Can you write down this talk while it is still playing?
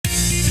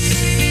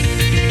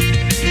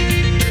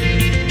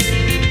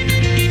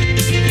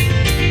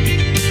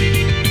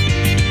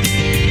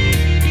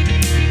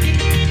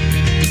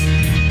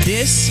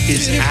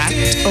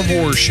Act of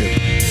Worship,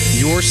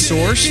 your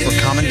source for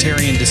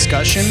commentary and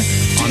discussion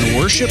on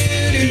worship,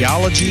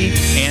 theology,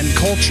 and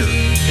culture.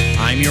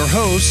 I'm your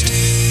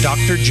host,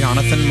 Dr.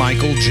 Jonathan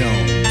Michael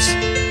Jones.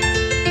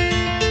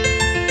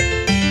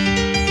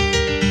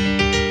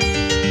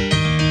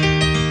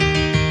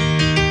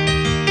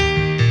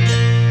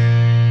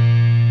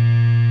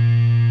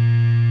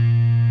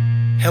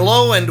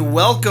 Hello and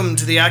welcome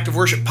to the Act of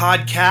Worship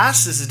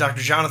podcast. This is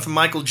Dr. Jonathan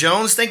Michael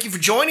Jones. Thank you for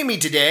joining me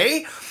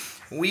today.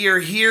 We are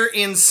here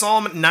in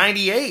Psalm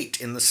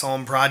 98 in the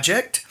Psalm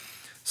Project.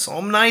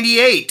 Psalm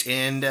 98,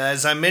 and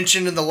as I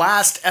mentioned in the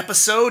last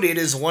episode, it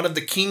is one of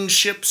the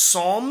kingship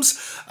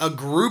psalms, a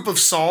group of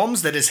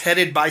psalms that is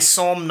headed by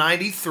Psalm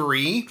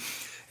 93,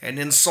 and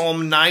in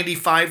Psalm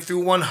 95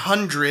 through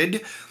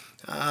 100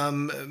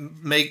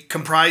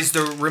 comprise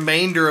the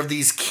remainder of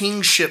these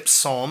kingship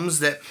psalms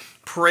that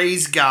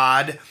praise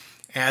God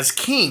as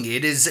king.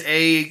 It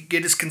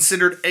is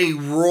considered a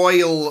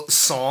royal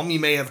psalm. You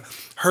may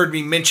have heard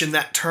me mention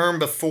that term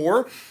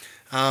before.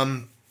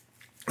 And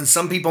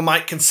some people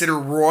might consider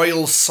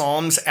royal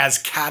psalms as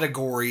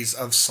categories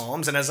of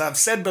psalms. And as I've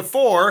said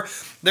before,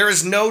 there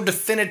is no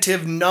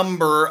definitive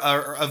number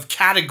of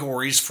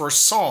categories for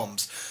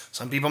psalms.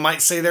 Some people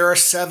might say there are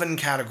 7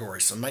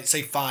 categories. Some might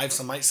say 5.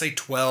 Some might say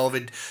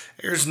 12.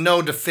 There's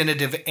no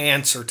definitive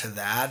answer to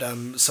that.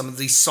 Some of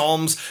these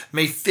psalms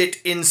may fit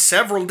in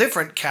several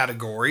different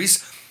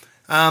categories.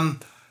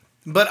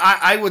 But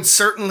I would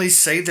certainly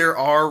say there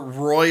are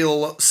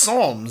royal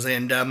psalms.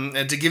 And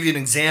to give you an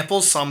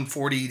example, Psalm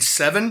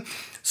 47,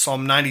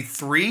 Psalm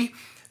 93,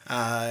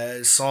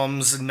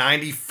 Psalms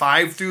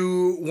 95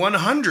 through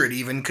 100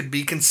 even could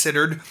be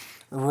considered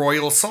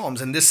royal psalms.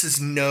 And this is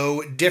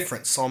no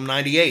different. Psalm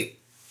 98.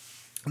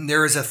 And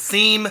there is a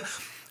theme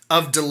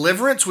of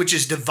deliverance which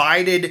is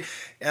divided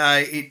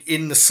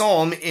in the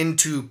psalm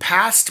into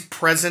past,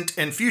 present,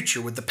 and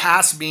future, with the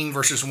past being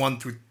verses 1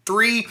 through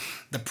 3,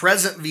 the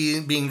present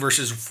being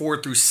verses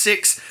 4 through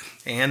 6,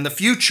 and the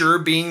future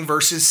being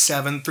verses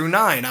 7 through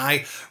 9.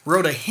 I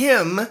wrote a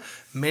hymn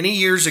many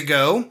years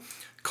ago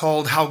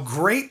called How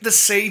Great the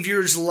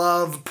Savior's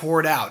Love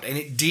Poured Out, and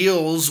it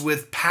deals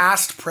with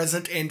past,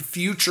 present, and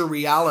future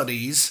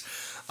realities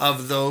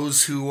of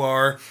those who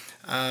are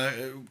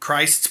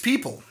Christ's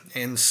people.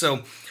 And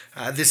so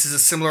this is a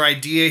similar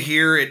idea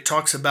here. It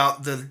talks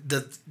about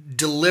the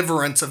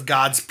deliverance of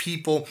God's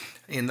people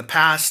in the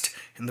past,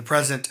 in the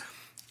present,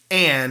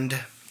 and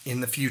in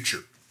the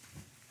future.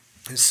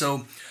 And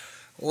so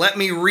let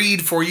me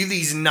read for you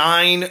these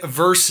 9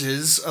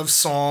 verses of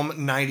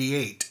Psalm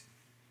 98.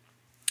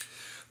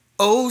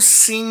 Oh,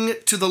 sing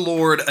to the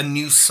Lord a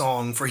new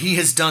song, for he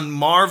has done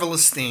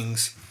marvelous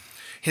things.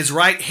 His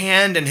right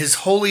hand and his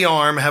holy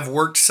arm have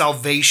worked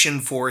salvation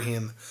for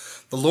him.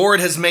 The Lord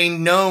has made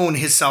known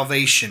his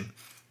salvation.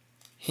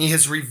 He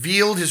has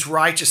revealed his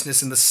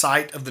righteousness in the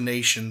sight of the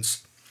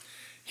nations.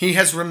 He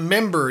has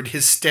remembered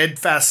his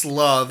steadfast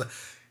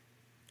love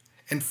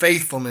and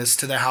faithfulness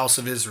to the house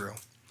of Israel.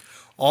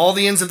 All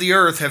the ends of the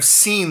earth have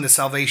seen the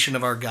salvation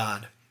of our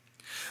God.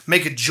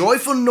 Make a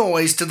joyful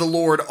noise to the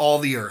Lord, all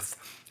the earth.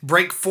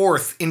 Break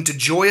forth into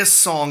joyous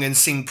song and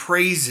sing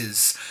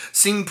praises.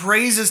 Sing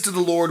praises to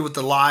the Lord with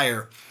the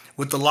lyre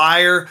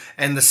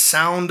and the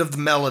sound of the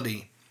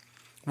melody.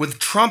 With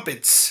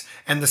trumpets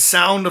and the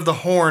sound of the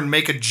horn,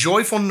 make a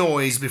joyful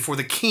noise before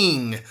the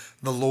King,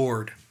 the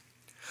Lord.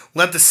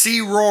 Let the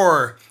sea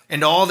roar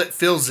and all that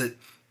fills it,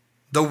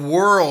 the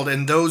world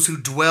and those who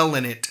dwell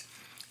in it.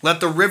 Let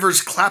the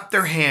rivers clap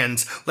their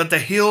hands. Let the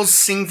hills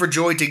sing for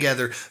joy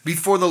together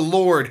before the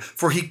Lord,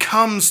 for he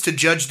comes to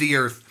judge the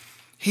earth.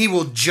 He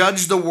will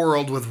judge the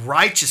world with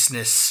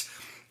righteousness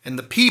and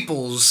the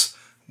peoples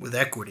with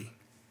equity.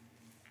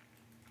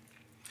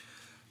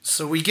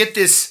 So we get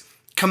this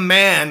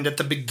command at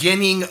the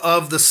beginning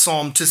of the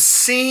psalm to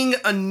sing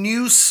a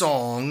new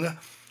song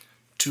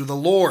to the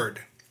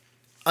Lord.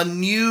 A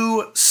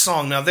new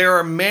song. Now, there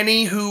are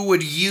many who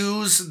would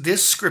use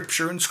this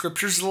scripture and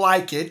scriptures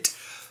like it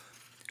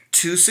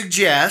to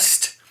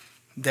suggest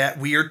that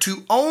we are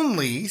to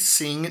only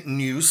sing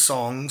new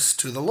songs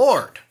to the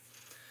Lord.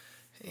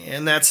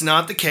 And that's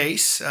not the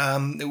case.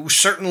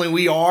 Certainly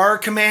we are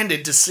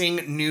commanded to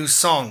sing new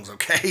songs,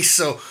 okay?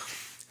 So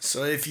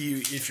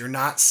if you're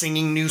not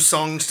singing new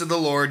songs to the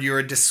Lord,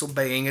 you're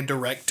disobeying a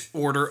direct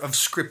order of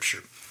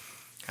Scripture.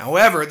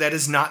 However, that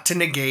is not to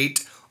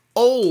negate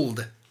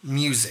old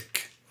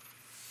music.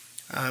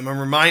 I'm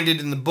reminded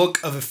in the book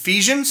of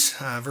Ephesians,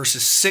 the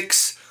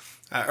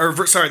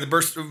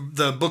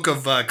book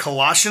of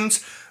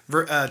Colossians,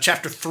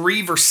 chapter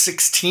 3, verse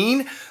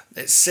 16.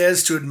 It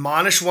says to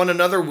admonish one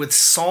another with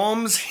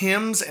psalms,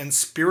 hymns, and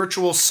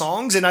spiritual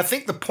songs. And I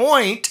think the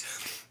point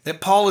that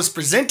Paul is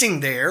presenting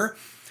there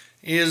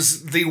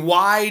is the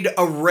wide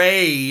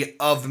array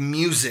of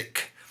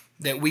music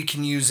that we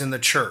can use in the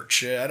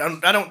church. I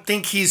don't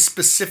think he's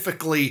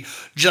specifically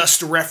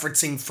just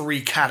referencing 3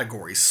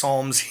 categories: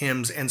 psalms,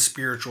 hymns, and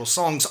spiritual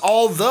songs,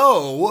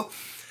 although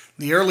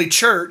the early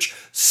church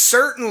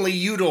certainly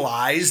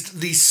utilized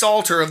the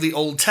Psalter of the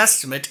Old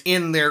Testament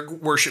in their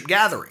worship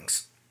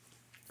gatherings.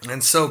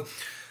 And so,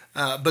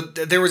 but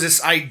there was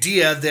this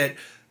idea that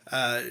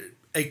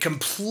a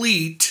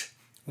complete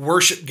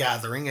worship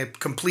gathering, a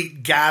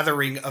complete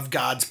gathering of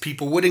God's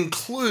people would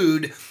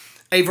include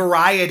a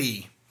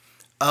variety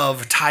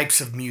of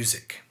types of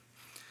music.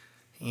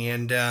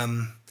 And,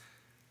 I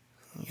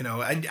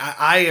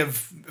have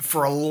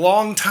for a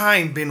long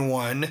time been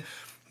one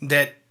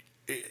that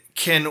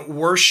can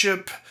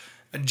worship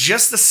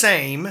just the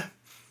same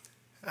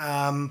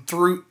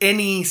through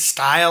any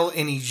style,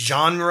 any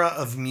genre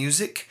of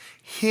music,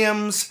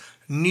 hymns,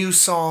 new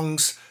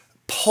songs,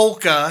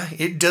 polka.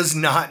 It does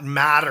not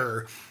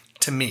matter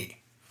to me.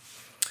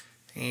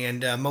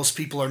 And most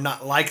people are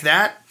not like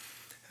that.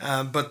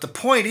 But the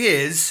point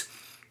is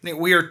that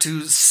we are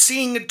to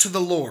sing to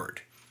the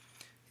Lord.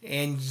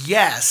 And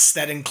yes,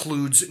 that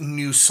includes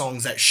new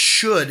songs. That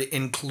should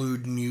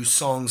include new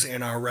songs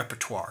in our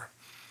repertoire.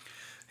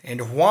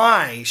 And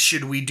why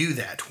should we do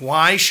that?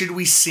 Why should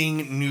we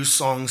sing new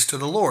songs to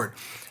the Lord?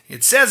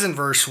 It says in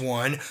verse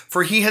 1,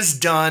 "For he has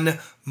done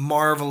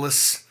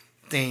marvelous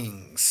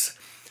things."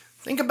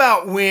 Think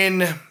about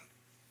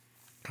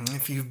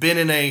if you've been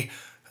in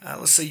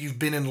let's say you've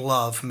been in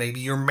love, maybe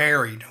you're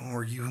married,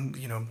 or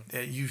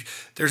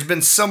there's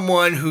been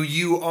someone who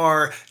you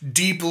are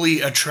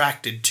deeply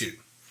attracted to.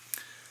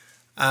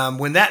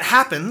 When that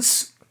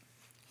happens,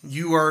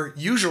 you are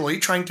usually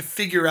trying to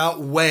figure out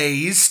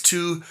ways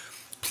to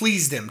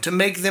please them, to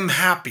make them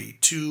happy,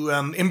 to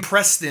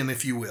impress them,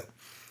 if you will.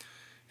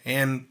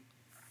 And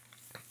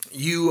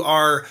you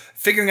are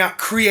figuring out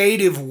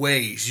creative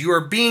ways. You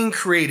are being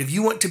creative.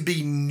 You want to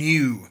be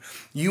new.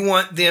 You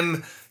want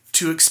them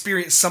to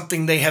experience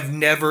something they have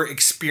never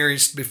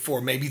experienced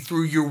before, maybe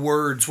through your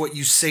words, what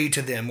you say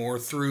to them, or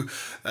through,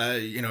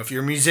 if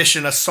you're a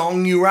musician, a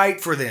song you write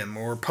for them,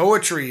 or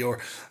poetry,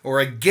 or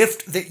a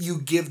gift that you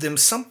give them,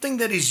 something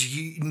that is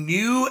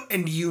new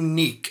and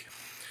unique.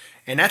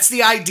 And that's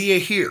the idea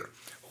here.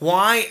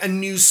 Why a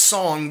new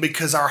song?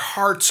 Because our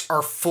hearts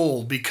are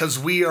full, because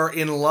we are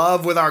in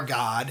love with our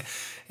God,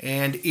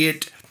 and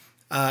it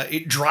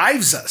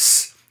drives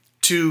us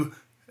to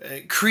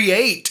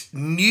create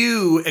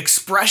new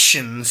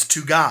expressions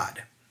to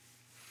God.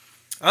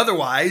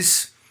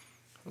 Otherwise,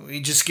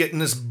 we just get in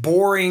this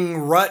boring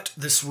rut,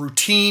 this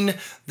routine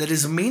that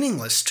is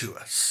meaningless to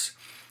us.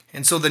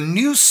 And so the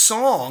new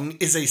song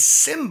is a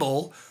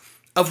symbol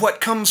of what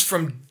comes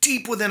from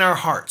deep within our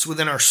hearts,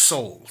 within our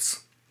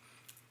souls.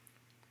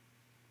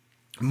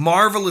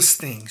 Marvelous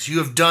things. You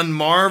have done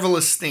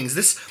marvelous things.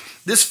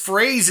 This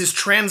phrase is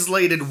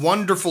translated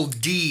wonderful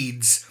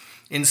deeds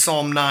in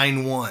Psalm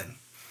 9:1.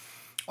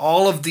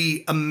 All of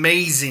the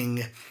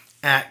amazing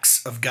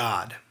acts of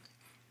God.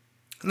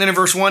 And then in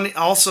verse 1,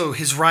 also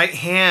his right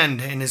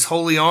hand and his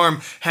holy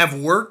arm have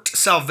worked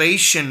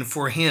salvation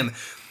for him.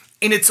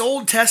 In its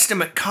Old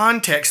Testament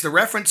context, the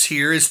reference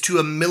here is to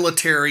a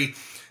military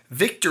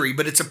victory,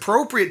 but it's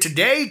appropriate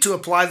today to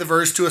apply the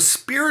verse to a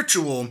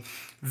spiritual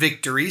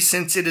victory,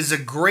 since it is a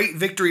great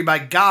victory by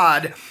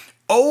God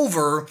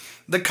over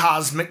the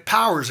cosmic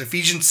powers.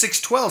 Ephesians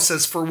 6:12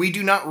 says, "For we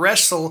do not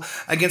wrestle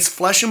against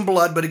flesh and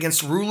blood, but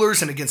against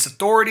rulers and against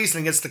authorities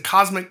and against the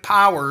cosmic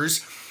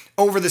powers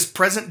over this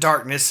present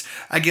darkness,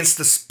 against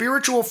the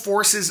spiritual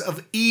forces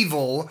of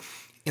evil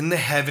in the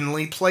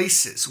heavenly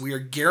places." We are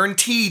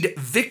guaranteed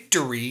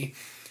victory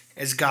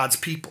as God's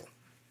people.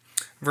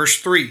 Verse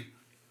 3,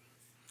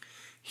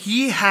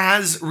 "He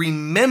has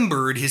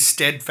remembered his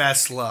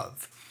steadfast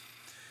love."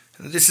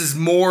 This is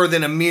more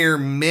than a mere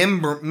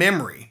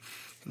memory.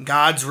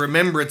 God's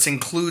remembrance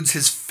includes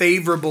his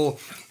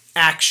favorable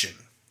action.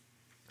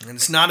 And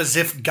it's not as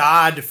if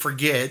God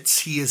forgets.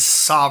 He is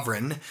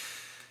sovereign.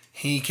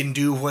 He can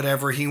do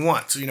whatever he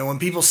wants. When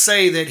people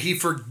say that he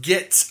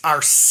forgets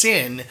our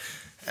sin,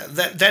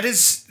 that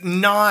is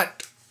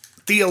not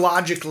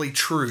theologically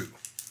true.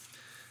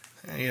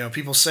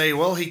 People say,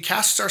 well, he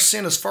casts our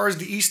sin as far as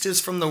the east is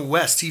from the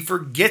west. He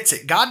forgets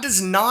it. God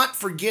does not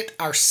forget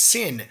our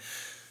sin.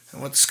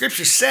 And what the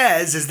scripture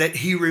says is that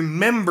he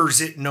remembers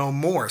it no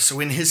more. So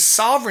in his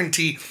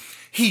sovereignty,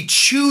 he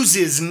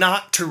chooses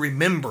not to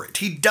remember it.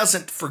 He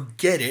doesn't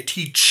forget it.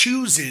 He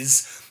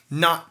chooses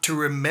not to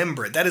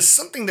remember it. That is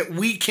something that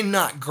we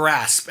cannot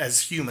grasp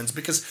as humans,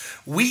 because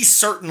we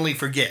certainly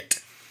forget.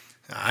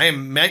 I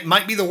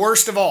might be the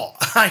worst of all.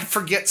 I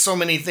forget so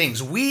many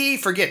things. We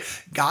forget.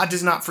 God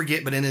does not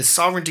forget, but in his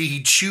sovereignty,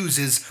 he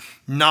chooses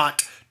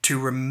not to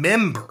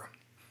remember.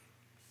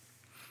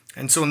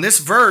 And so in this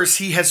verse,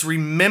 he has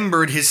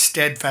remembered his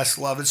steadfast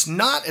love. It's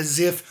not as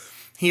if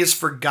he has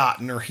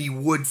forgotten or he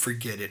would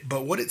forget it.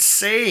 But what it's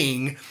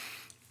saying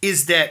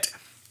is that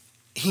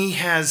he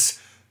has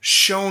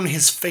shown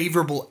his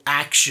favorable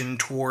action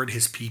toward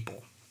his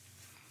people.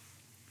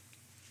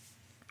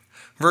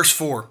 Verse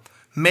 4,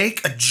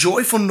 "Make a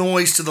joyful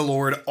noise to the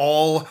Lord,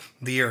 all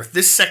the earth."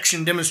 This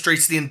section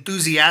demonstrates the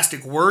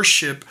enthusiastic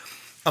worship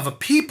of a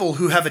people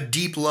who have a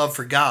deep love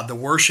for God. The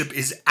worship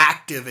is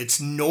active. It's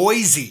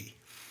noisy.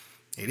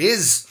 It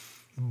is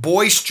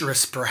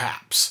boisterous,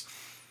 perhaps.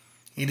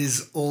 It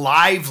is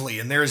lively,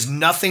 and there is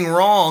nothing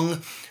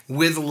wrong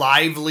with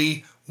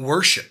lively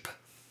worship.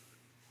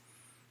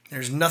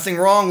 There's nothing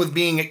wrong with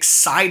being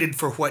excited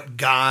for what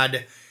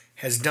God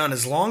has done,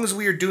 as long as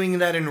we are doing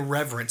that in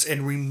reverence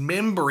and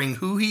remembering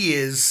who He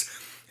is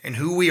and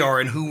who we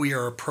are and who we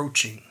are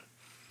approaching.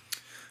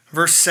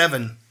 Verse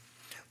 7,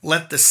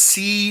 let the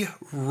sea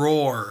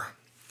roar.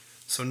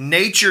 So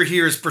nature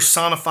here is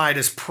personified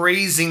as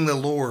praising the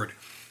Lord.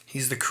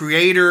 He's the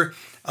creator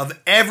of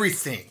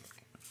everything,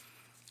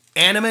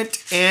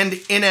 animate and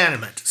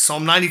inanimate.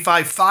 Psalm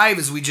 95:5,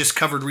 as we just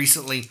covered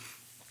recently,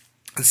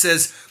 it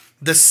says,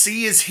 the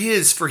sea is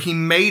His, for He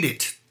made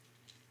it,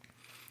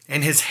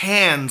 and His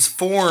hands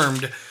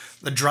formed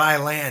the dry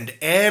land.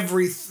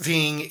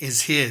 Everything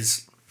is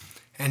His,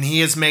 and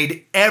He has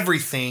made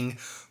everything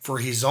for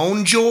His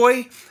own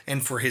joy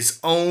and for His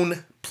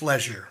own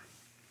pleasure.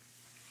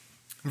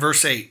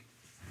 Verse 8,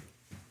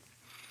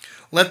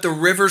 let the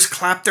rivers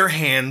clap their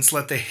hands,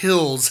 let the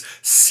hills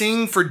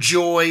sing for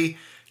joy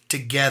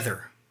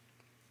together.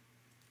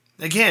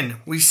 Again,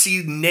 we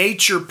see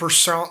nature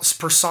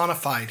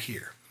personified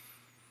here.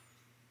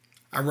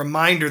 A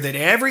reminder that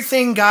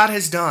everything God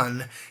has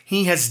done,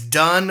 He has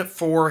done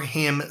for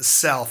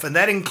Himself. And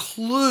that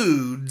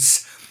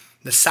includes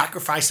the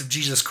sacrifice of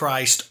Jesus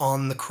Christ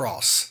on the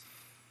cross.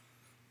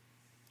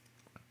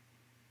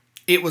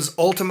 It was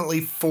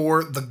ultimately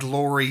for the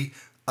glory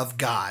of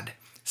God,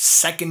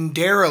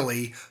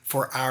 secondarily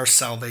for our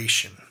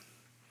salvation.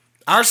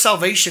 Our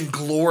salvation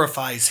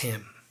glorifies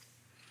Him.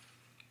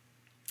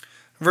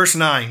 Verse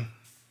 9,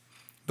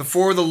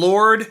 before the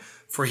Lord,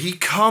 for He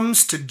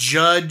comes to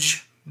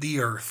judge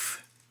the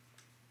earth.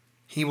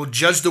 He will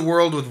judge the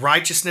world with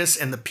righteousness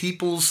and the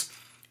peoples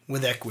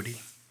with equity.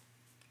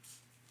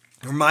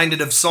 I'm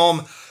reminded of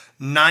Psalm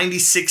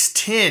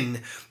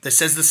 96:10 that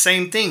says the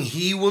same thing.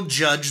 He will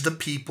judge the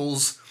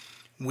peoples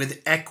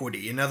with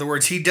equity. In other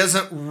words, He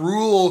doesn't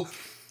rule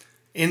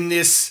in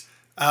this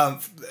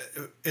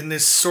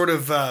sort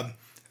of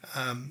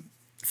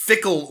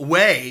fickle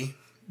way,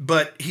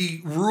 but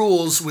He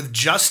rules with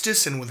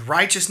justice and with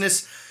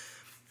righteousness.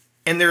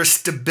 And there is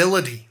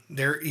stability.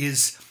 There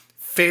is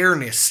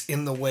fairness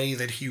in the way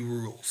that He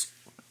rules.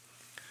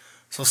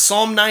 So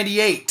Psalm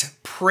 98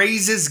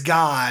 praises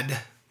God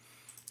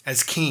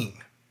as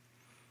King.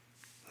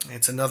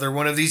 It's another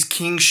one of these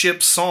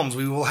kingship psalms.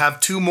 We will have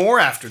two more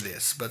after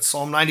this, but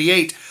Psalm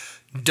 98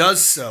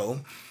 does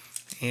so.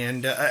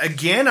 And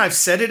again, I've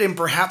said it in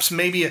perhaps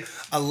maybe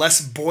a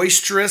less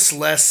boisterous,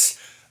 less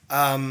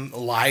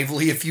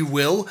lively, if you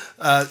will,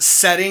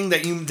 setting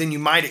than you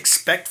might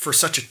expect for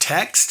such a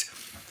text.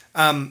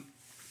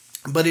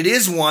 But it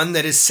is one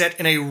that is set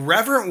in a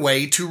reverent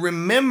way to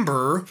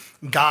remember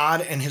God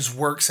and His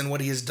works and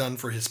what He has done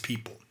for His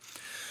people.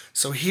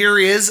 So here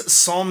is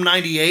Psalm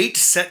 98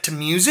 set to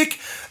music.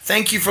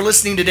 Thank you for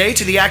listening today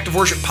to the Act of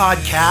Worship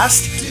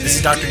podcast. This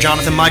is Dr.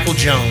 Jonathan Michael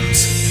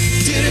Jones.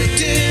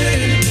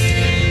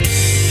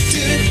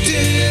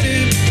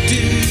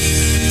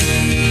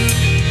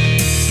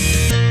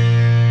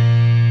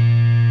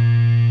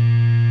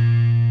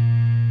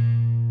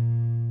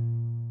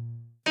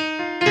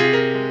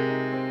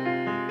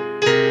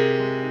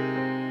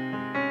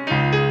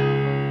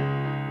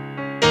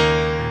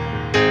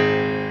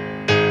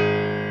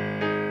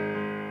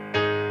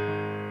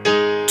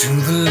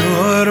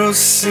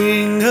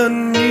 Sing a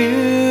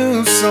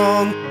new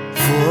song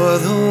for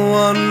the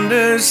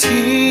wonders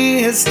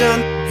He has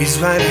done. His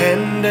right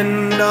hand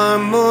and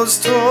arm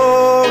most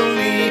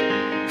holy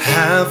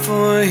have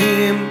for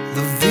Him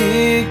the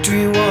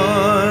victory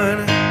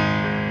won.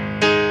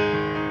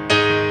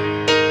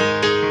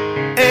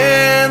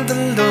 And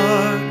the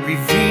Lord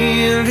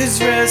revealed His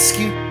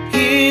rescue,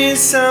 His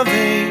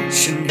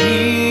salvation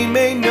He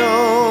made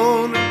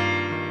known.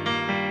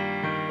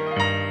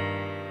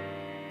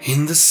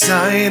 In the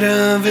sight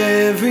of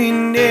every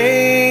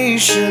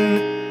nation,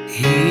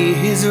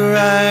 His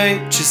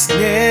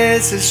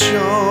righteousness is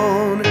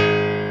shown.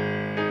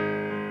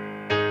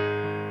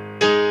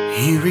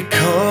 He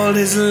recalled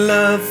His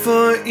love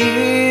for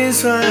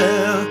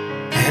Israel,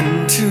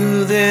 and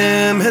to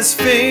them has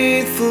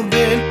faithful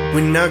been.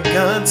 When our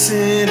God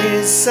sent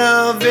His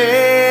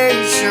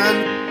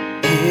salvation,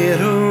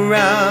 it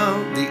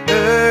around the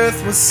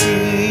earth was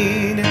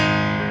seen.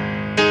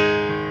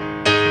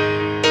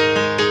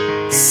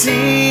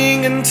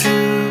 Sing unto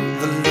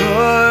the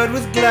Lord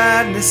with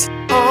gladness,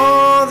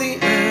 all the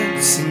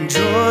earth sing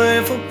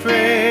joyful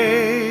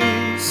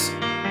praise.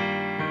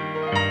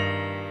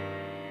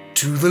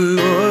 To the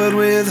Lord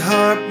with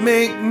harp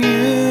make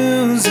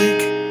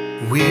music,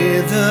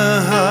 with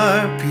the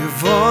harp your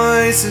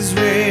voices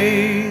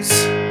raise.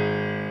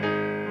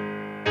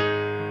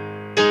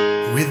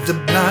 With the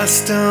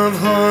blast of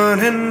horn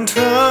and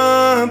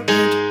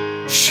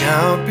trumpet,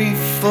 shout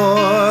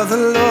before the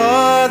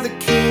Lord the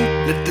King.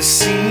 Let the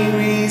sea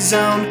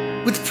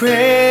resound with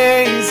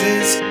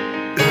praises,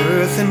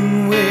 earth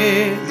and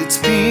with its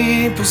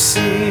people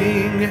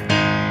sing.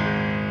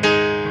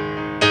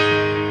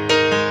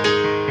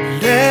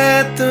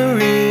 Let the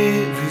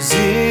rivers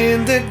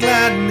in their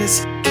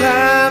gladness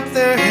clap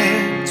their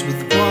hands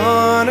with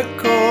one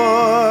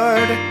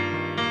accord.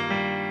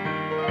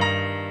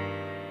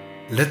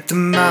 Let the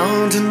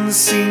mountains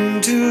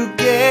sing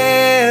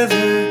together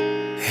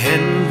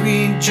and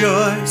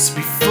rejoice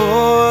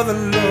before the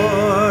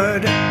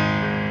Lord.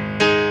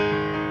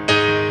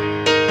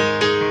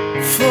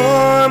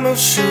 For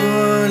most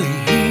surely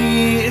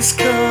He is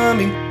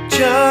coming,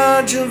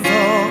 Judge of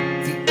all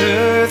the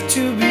earth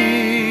to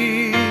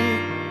be.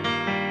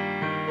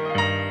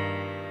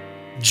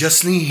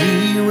 Justly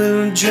He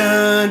will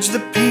judge the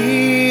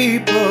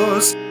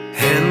peoples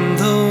and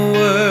the